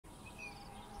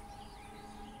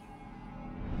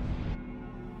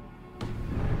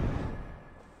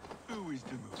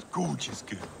Gorgeous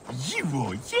girl. You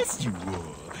are, yes you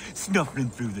are. Snuffling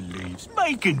through the leaves,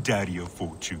 making daddy a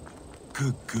fortune.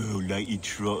 Good girl, Lady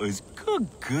Trotters. Good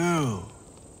girl.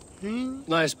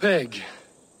 Nice pig.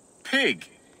 Pig?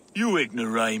 You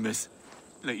ignoramus.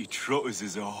 Lady Trotters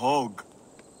is a hog.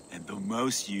 And the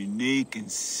most unique and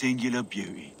singular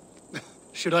beauty.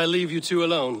 Should I leave you two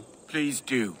alone? Please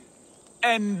do.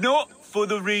 And not for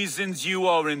the reasons you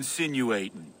are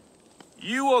insinuating.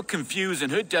 You are confusing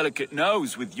her delicate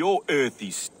nose with your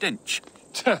earthy stench.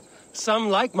 Some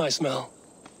like my smell.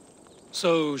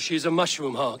 So she's a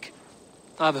mushroom hog.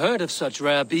 I've heard of such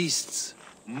rare beasts.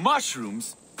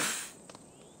 Mushrooms? Pfft.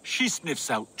 She sniffs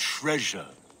out treasure.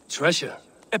 Treasure?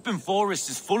 Epping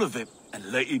Forest is full of it, and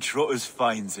Lady Trotters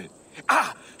finds it.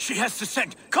 Ah! She has the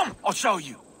scent! Come, I'll show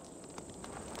you!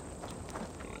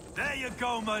 There you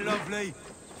go, my lovely.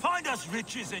 Find us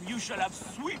riches, and you shall have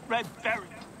sweet red berries.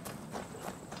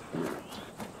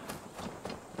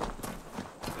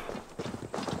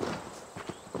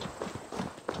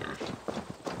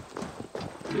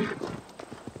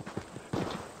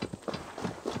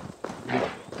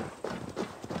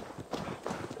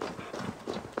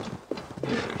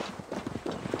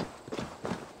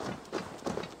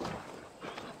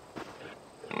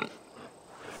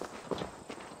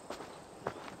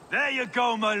 There you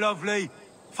go, my lovely.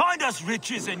 Find us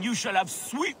riches and you shall have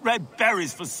sweet red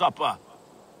berries for supper.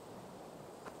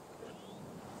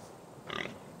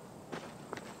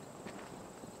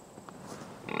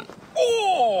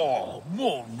 Oh,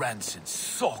 more rancid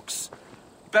socks.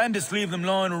 Bandits leave them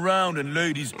lying around and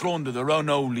ladies drawn to their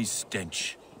unholy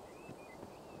stench.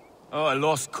 Oh, I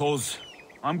lost cuz.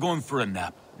 I'm going for a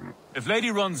nap. If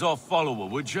lady runs off, follow her,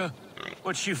 would you?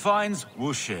 What she finds,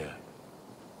 we'll share.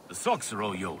 The socks are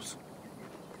all yours.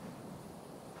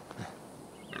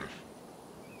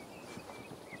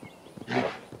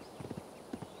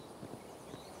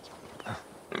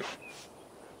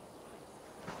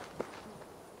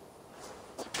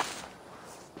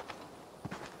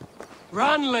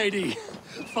 Run, lady!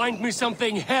 Find me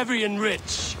something heavy and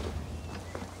rich.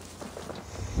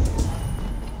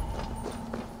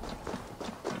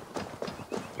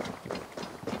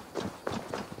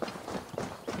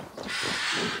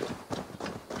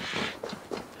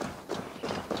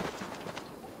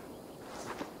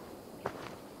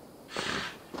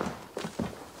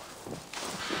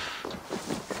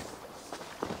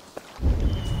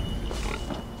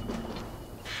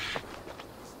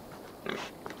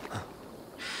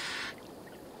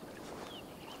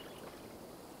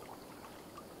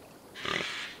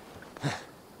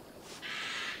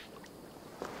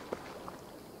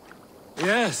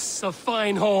 Yes, a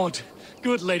fine horde.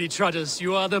 Good, Lady Trotters,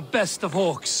 you are the best of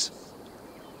hawks.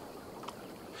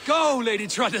 Go, Lady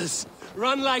Trotters!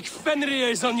 Run like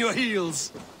Fenrir's on your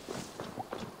heels!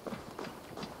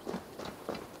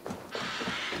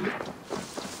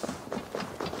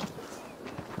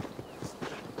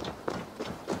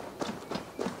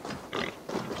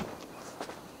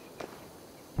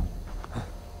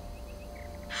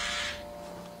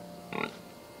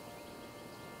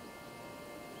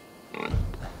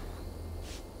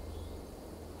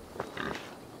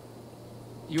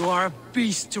 You are a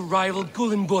beast to rival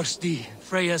Gullinborsti,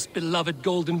 Freya's beloved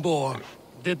golden boar.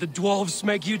 Did the dwarves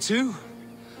make you too?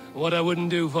 What I wouldn't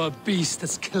do for a beast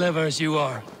as clever as you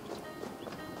are.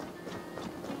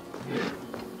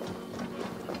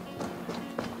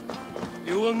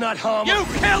 You will not harm- You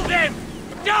killed him!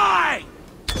 Die!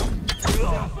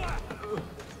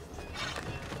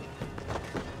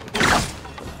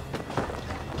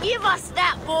 Give us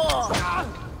that boar!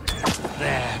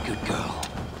 There, good girl.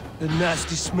 The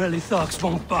nasty, smelly thugs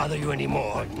won't bother you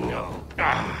anymore, no.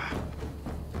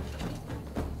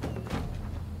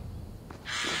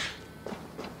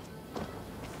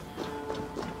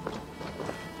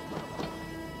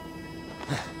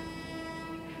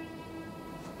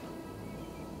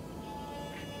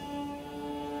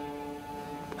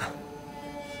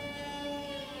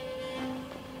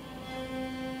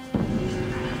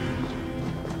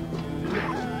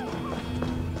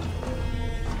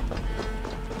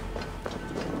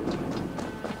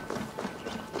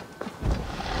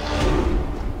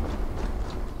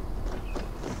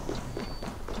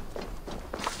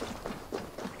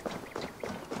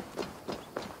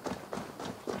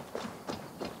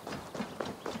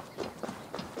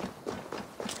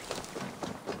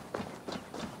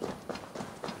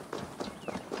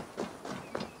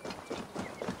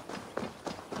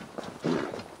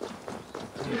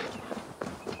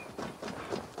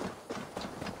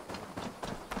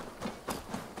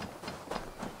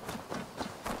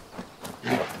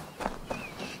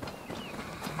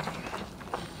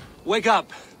 Wake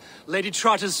up! Lady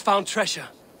Trotters found treasure.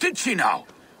 Did she now?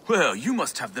 Well, you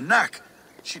must have the knack.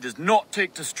 She does not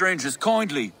take to strangers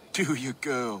kindly, do you,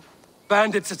 girl?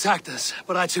 Bandits attacked us,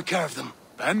 but I took care of them.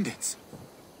 Bandits?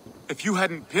 If you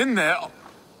hadn't been there,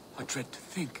 I dread to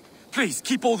think. Please,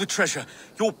 keep all the treasure.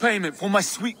 Your payment for my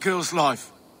sweet girl's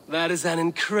life. That is an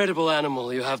incredible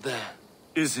animal you have there.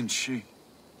 Isn't she?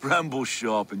 Bramble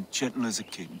sharp and gentle as a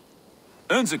kitten.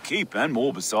 Earns a keep and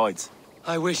more besides.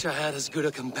 I wish I had as good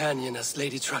a companion as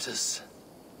Lady Trotters.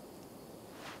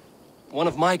 One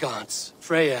of my guards,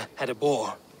 Freya, had a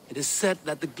boar. It is said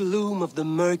that the gloom of the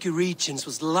murky regions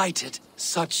was lighted.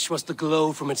 Such was the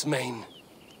glow from its mane.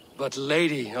 But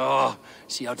Lady,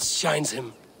 she outshines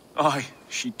him. Aye,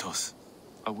 she does.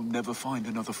 I will never find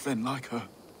another friend like her.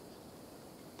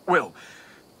 Well,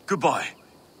 goodbye.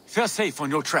 Fare safe on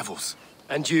your travels.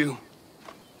 And you.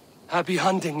 Happy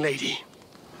hunting, Lady.